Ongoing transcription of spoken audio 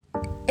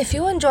If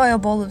you enjoy a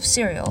bowl of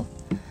cereal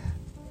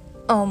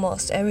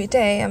almost every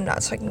day, I'm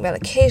not talking about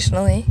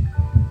occasionally,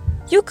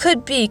 you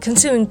could be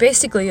consuming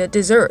basically a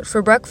dessert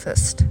for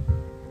breakfast.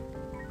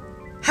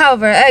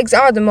 However, eggs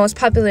are the most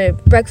popular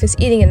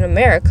breakfast eating in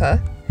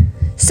America,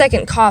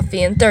 second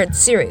coffee, and third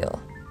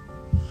cereal.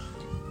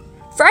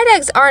 Fried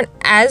eggs aren't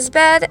as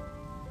bad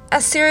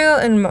as cereal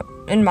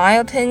in my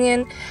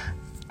opinion.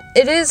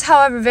 It is,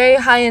 however, very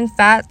high in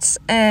fats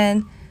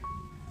and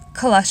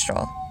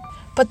cholesterol.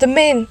 But the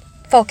main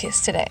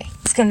focus today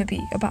is going to be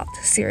about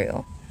the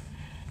cereal.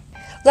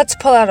 Let's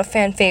pull out a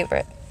fan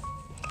favorite.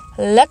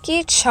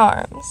 Lucky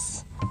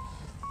Charms.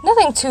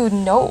 Nothing too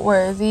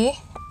noteworthy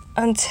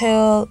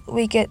until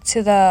we get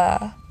to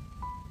the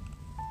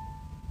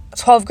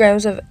 12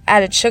 grams of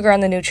added sugar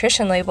on the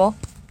nutrition label.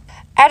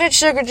 Added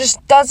sugar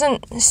just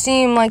doesn't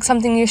seem like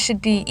something you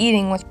should be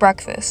eating with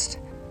breakfast.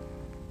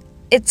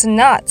 It's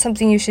not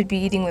something you should be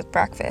eating with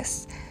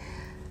breakfast.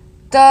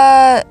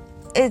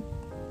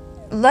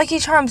 Lucky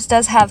Charms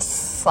does have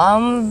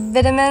some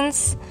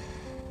vitamins.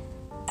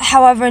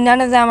 However, none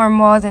of them are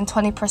more than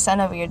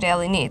 20% of your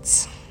daily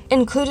needs.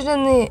 Included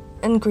in the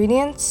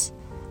ingredients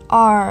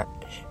are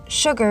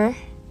sugar,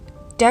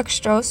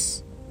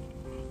 dextrose,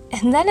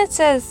 and then it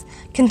says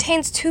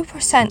contains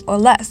 2% or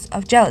less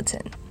of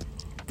gelatin.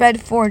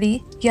 Red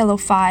 40, yellow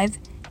 5,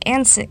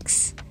 and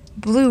 6,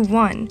 blue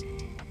 1,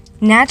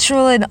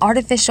 natural and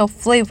artificial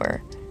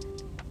flavor.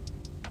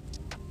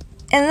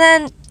 And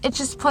then it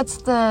just puts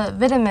the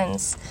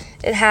vitamins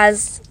it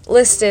has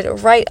listed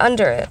right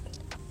under it.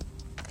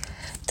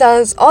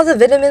 Does all the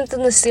vitamins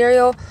in the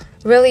cereal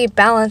really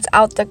balance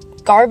out the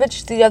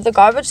other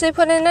garbage they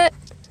put in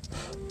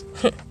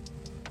it?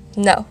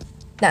 No,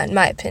 not in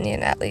my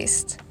opinion at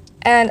least.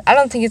 And I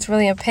don't think it's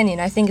really opinion,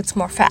 I think it's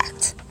more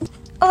fact.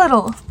 A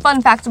little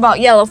fun fact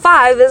about yellow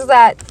 5 is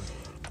that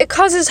it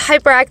causes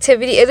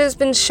hyperactivity. It has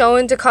been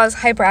shown to cause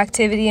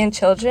hyperactivity in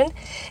children.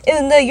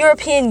 In the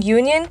European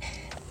Union,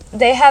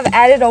 they have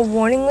added a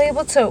warning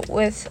label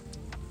with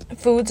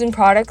foods and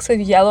products with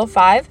yellow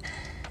 5.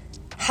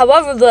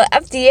 However, the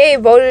FDA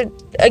voted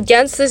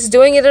against this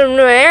doing it in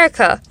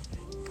America.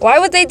 Why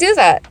would they do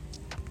that?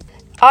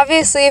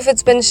 Obviously, if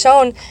it's been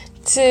shown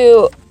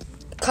to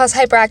cause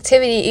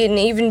hyperactivity and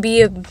even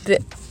be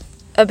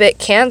a bit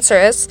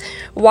cancerous,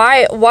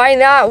 why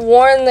not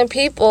warn the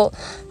people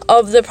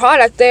of the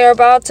product they are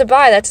about to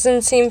buy? That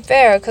doesn't seem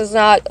fair, because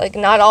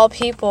not all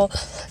people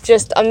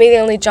just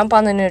immediately jump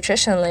on the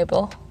nutrition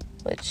label,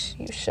 which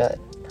you should.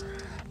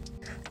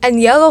 And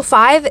yellow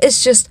 5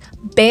 is just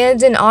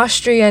banned in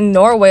Austria and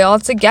Norway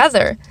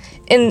altogether.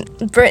 In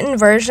Britain,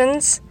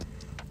 versions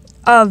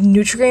of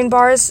Nutrigrain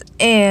bars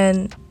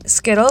and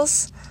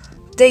Skittles,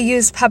 they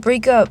use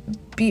paprika,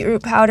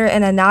 beetroot powder,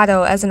 and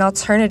annatto as an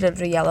alternative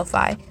to yellow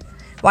 5.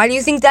 Why do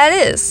you think that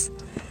is?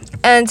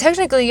 And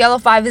technically, yellow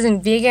 5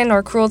 isn't vegan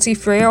or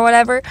cruelty-free or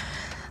whatever,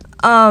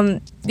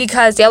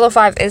 because yellow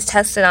 5 is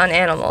tested on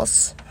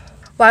animals.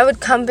 Why would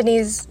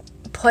companies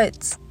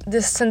put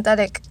this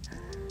synthetic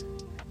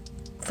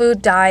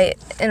food dye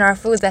in our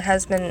food that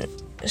has been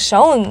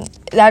shown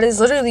that is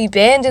literally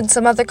banned in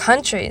some other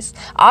countries?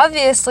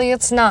 Obviously,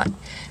 it's not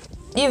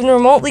even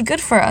remotely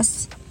good for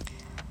us.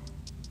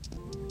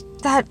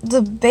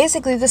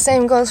 Basically the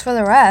same goes for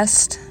the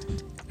rest.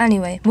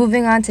 Anyway,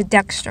 moving on to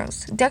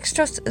dextrose.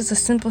 Dextrose is a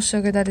simple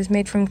sugar that is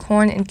made from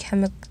corn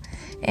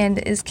and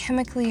is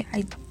chemically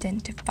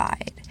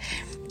identified.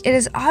 It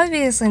is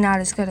obviously not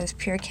as good as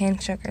pure cane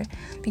sugar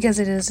because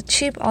it is a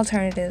cheap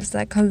alternative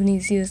that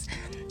companies use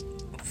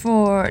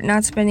for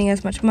not spending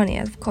as much money,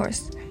 of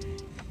course.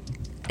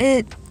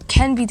 It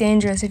can be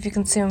dangerous if you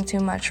consume too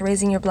much,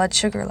 raising your blood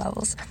sugar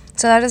levels.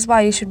 So that is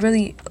why you should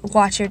really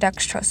watch your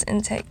dextrose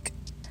intake.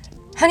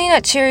 Honey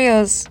Nut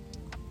Cheerios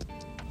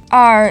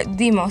are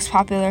the most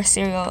popular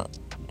cereal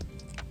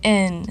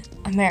in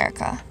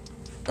America.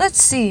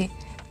 Let's see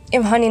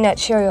if Honey Nut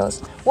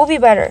Cheerios will be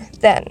better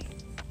than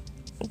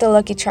the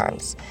Lucky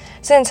Charms,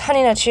 since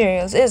Honey Nut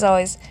Cheerios is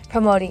always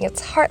promoting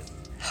its heart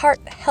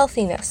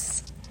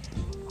healthiness.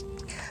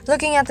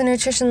 Looking at the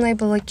nutrition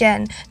label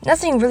again,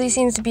 nothing really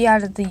seems to be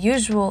out of the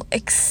usual,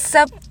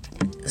 except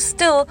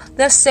still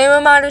the same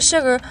amount of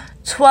sugar,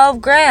 12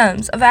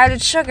 grams of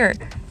added sugar.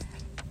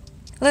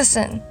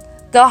 Listen,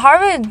 the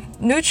Harvard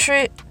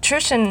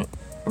Nutrition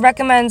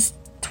recommends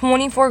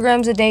 24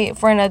 grams a day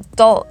for an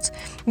adult.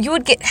 You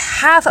would get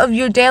half of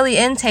your daily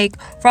intake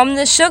from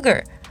the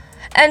sugar,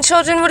 and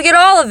children would get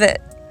all of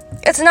it.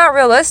 It's not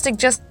realistic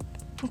just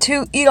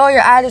to eat all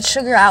your added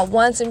sugar at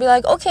once and be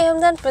like, okay, I'm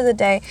done for the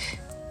day.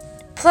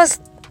 Plus,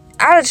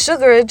 added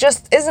sugar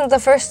just isn't the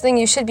first thing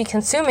you should be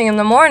consuming in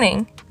the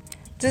morning.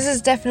 This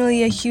is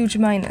definitely a huge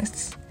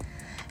minus.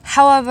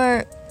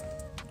 However,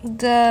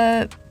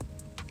 the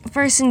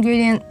first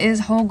ingredient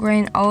is whole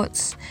grain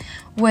oats,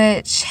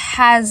 which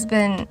has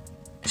been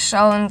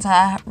shown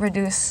to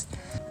reduce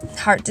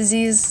heart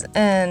disease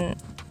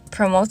and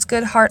promotes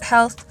good heart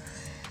health.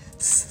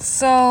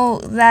 So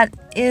that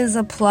is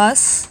a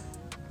plus.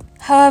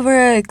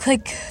 However, a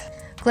quick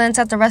glance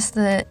at the rest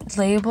of the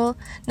label,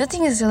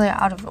 nothing is really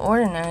out of the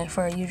ordinary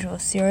for a usual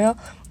cereal,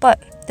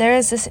 but there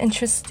is this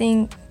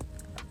interesting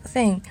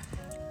thing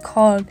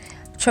called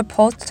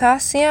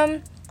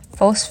tripotassium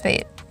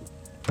phosphate,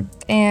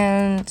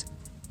 and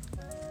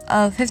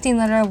a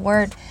 15-letter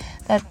word,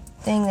 that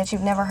thing that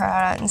you've never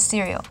heard of in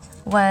cereal.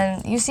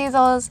 When you see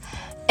those,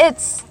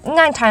 it's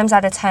 9 times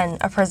out of 10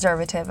 a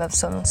preservative of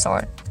some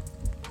sort.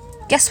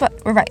 Guess what?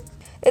 We're right.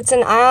 It's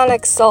an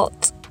ionic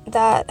salt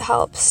that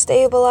helps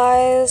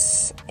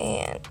stabilize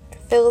and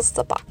fills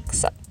the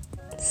box up.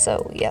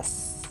 So,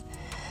 yes.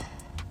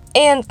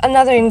 And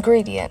another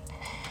ingredient,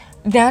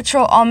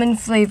 natural almond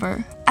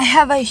flavor. I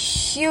have a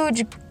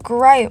huge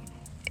gripe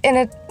in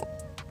it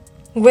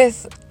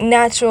with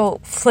natural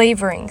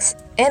flavorings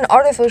and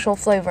artificial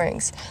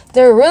flavorings.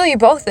 They're really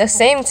both the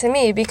same to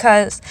me,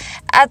 because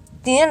at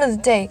the end of the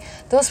day,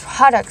 those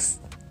products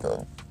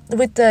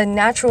with the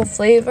natural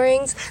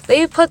flavorings,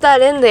 they put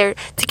that in there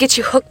to get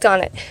you hooked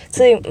on it.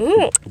 So,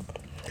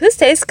 this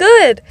tastes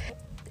good.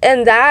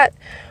 And that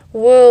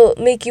will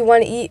make you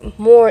want to eat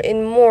more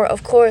and more,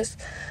 of course.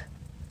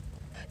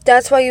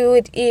 That's why you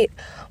would eat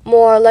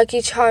more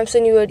Lucky Charms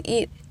than you would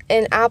eat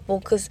an apple,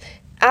 because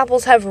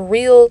apples have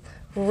real,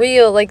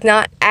 like,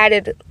 not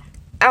added.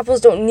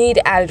 Apples don't need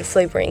added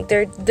flavoring.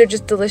 They're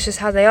just delicious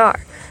how they are.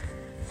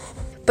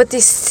 But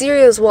these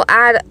cereals will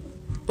add,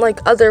 like,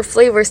 other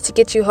flavors to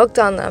get you hooked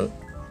on them.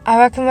 I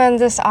recommend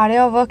this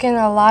audiobook in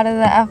a lot of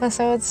the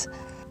episodes.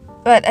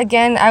 But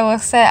again, I will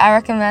say I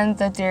recommend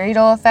the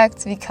Dorito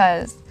Effect,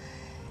 because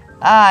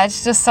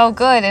it's just so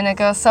good and it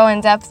goes so in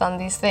depth on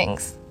these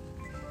things.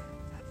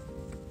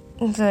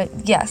 But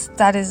yes,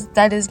 that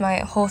is my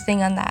whole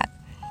thing on that.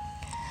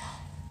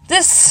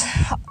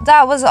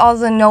 That was all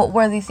the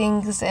noteworthy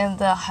things in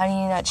the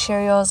Honey Nut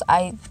Cheerios.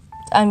 I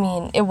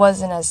mean, it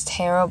wasn't as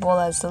terrible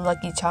as the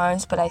Lucky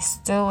Charms, but I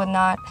still would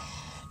not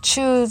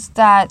choose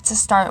that to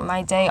start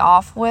my day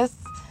off with.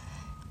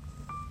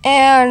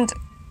 And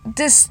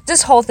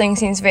this whole thing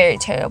seems very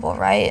terrible,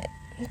 right?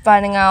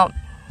 Finding out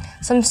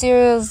some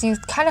cereals you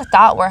kind of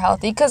thought were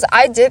healthy, because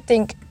I did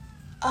think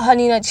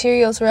Honey Nut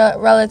Cheerios were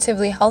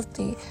relatively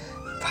healthy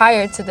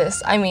prior to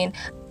this. I mean,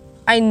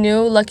 I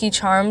knew Lucky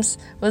Charms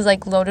was,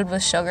 like, loaded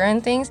with sugar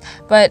and things,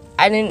 but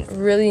I didn't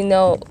really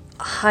know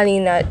Honey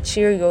Nut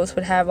Cheerios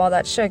would have all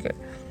that sugar.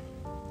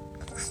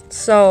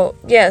 So,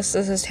 yes,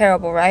 this is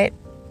terrible, right?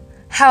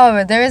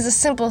 However, there is a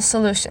simple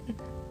solution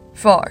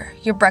for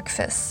your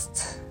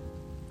breakfast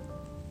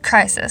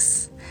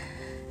crisis.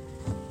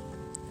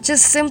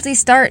 Just simply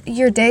start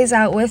your days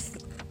out with,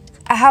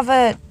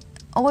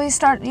 always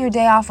start your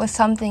day off with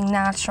something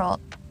natural,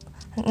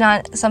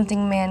 not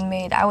something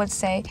man-made, I would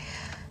say,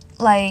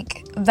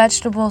 like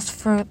vegetables,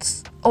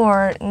 fruits,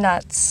 or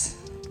nuts.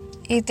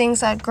 Eat things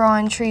that grow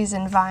on trees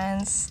and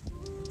vines,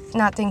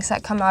 not things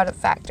that come out of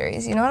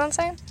factories. You know what I'm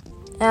saying?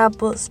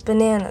 Apples,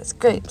 bananas,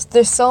 grapes.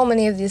 There's so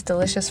many of these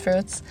delicious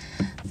fruits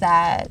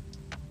that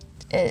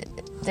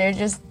they're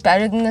just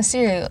better than the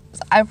cereals.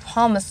 I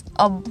promise,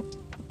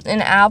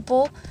 an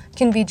apple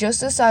can be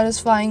just as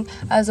satisfying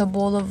as a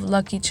bowl of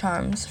Lucky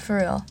Charms, for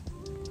real.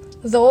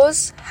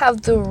 Those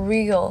have the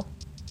real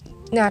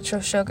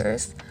natural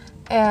sugars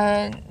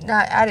and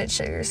not added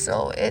sugars,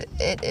 so it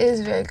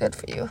is very good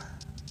for you.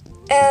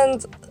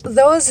 And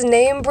those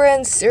name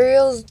brand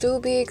cereals do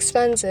be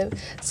expensive,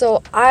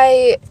 so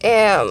I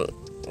am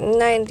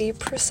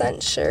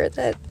 90% sure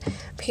that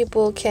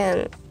people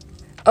can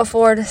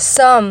afford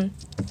some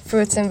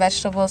fruits and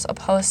vegetables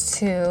opposed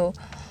to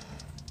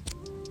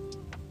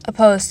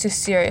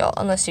cereal,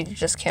 unless you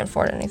just can't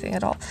afford anything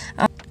at all.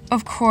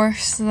 Of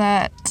course,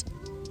 that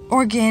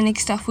organic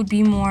stuff would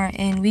be more,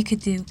 and we could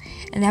do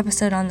an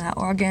episode on that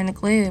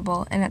organic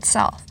label in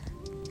itself.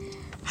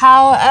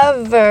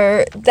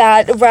 However,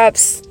 that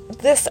wraps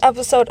this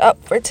episode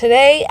up for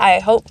today. I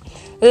hope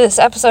this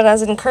episode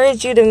has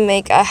encouraged you to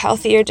make a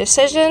healthier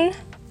decision.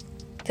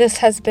 This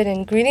has been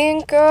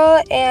Ingredient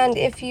Girl, and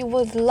if you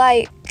would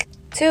like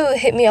to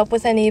hit me up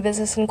with any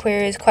business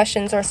inquiries,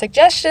 questions, or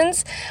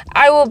suggestions,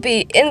 I will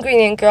be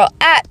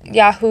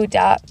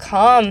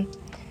ingredientgirl@yahoo.com.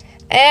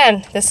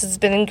 And this has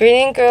been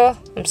Ingredient Girl.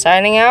 I'm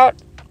signing out.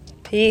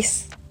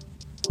 Peace.